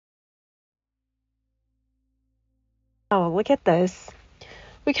Oh, look at this.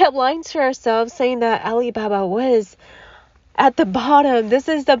 We kept lying to ourselves saying that Alibaba was at the bottom. This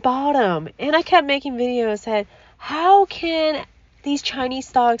is the bottom. And I kept making videos that how can these Chinese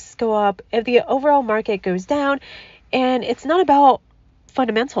stocks go up if the overall market goes down? And it's not about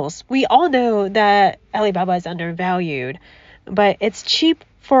fundamentals. We all know that Alibaba is undervalued, but it's cheap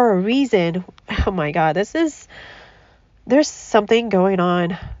for a reason. Oh my God, there's something going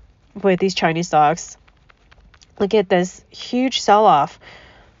on with these Chinese stocks. Look at this huge sell-off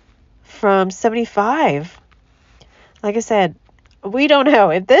from 75. Like I said, we don't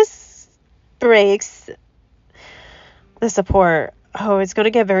know if this breaks the support. Oh, it's going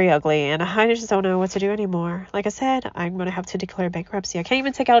to get very ugly, and I just don't know what to do anymore. Like I said, I'm going to have to declare bankruptcy. I can't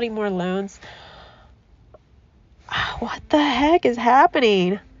even take out any more loans. What the heck is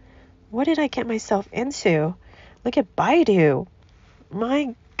happening? What did I get myself into? Look at Baidu.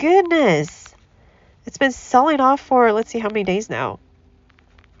 My goodness. It's been selling off for, let's see how many days now.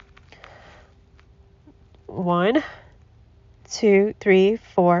 1, 2, 3,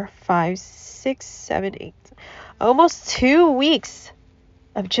 4, 5, 6, 7, 8. Almost 2 weeks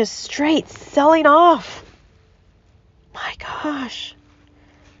of just straight selling off. My gosh.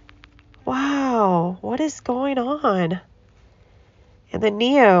 Wow. What is going on? And the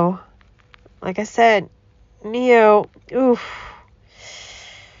NEO, like I said, NEO, oof.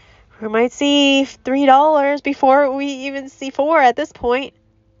 We might see $3 before we even see $4 at this point.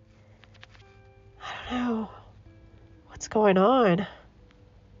 I don't know. What's going on?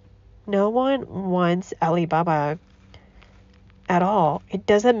 No one wants Alibaba at all. It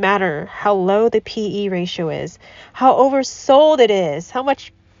doesn't matter how low the PE ratio is, how oversold it is, how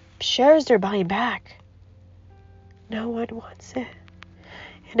much shares they're buying back. No one wants it.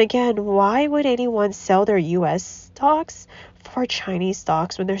 And again, why would anyone sell their US stocks for Chinese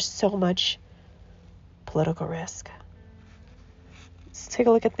stocks when there's so much political risk? Let's take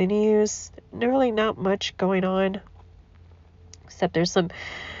a look at the news. Really not much going on, except there's some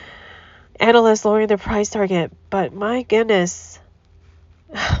analysts lowering their price target. But my goodness,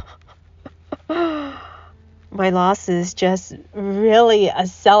 my losses just really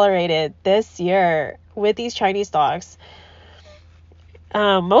accelerated this year with these Chinese stocks.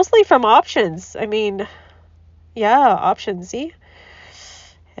 Mostly from options. I mean, yeah, options. See,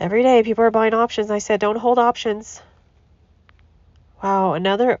 every day people are buying options. I said, don't hold options. Wow,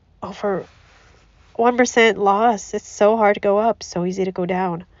 another over 1% loss. It's so hard to go up, so easy to go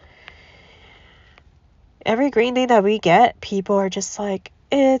down. Every green thing that we get, people are just like,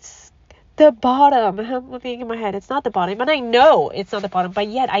 it's the bottom. I'm looking in my head, it's not the bottom. And I know it's not the bottom, but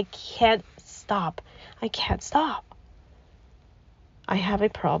yet I can't stop. I can't stop. I have a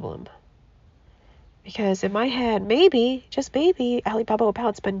problem. Because in my head, maybe, just maybe, Alibaba will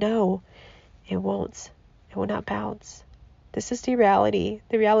bounce. But no, it won't. It will not bounce. This is the reality.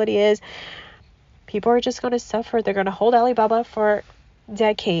 The reality is people are just going to suffer. They're going to hold Alibaba for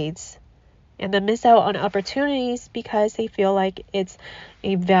decades and then miss out on opportunities because they feel like it's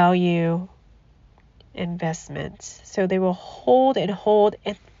a value investment. So they will hold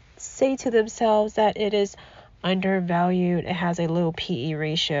and say to themselves that it is undervalued. It has a low PE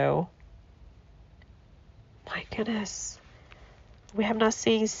ratio. My goodness. We have not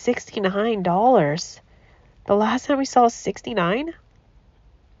seen $69. The last time we saw 69?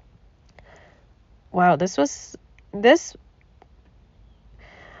 Wow, this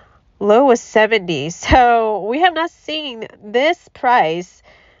low was 70. So we have not seen this price,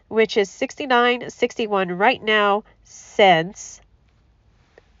 which is 69.61 right now, since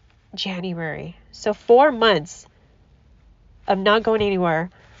January. So 4 months of not going anywhere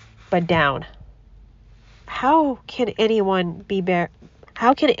but down. How can anyone be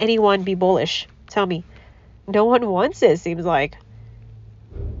How can anyone be bullish? Tell me. No one wants it, seems like.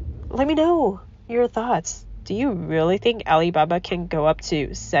 Let me know your thoughts. Do you really think Alibaba can go up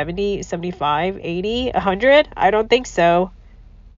to 70, 75, 80, 100? I don't think so.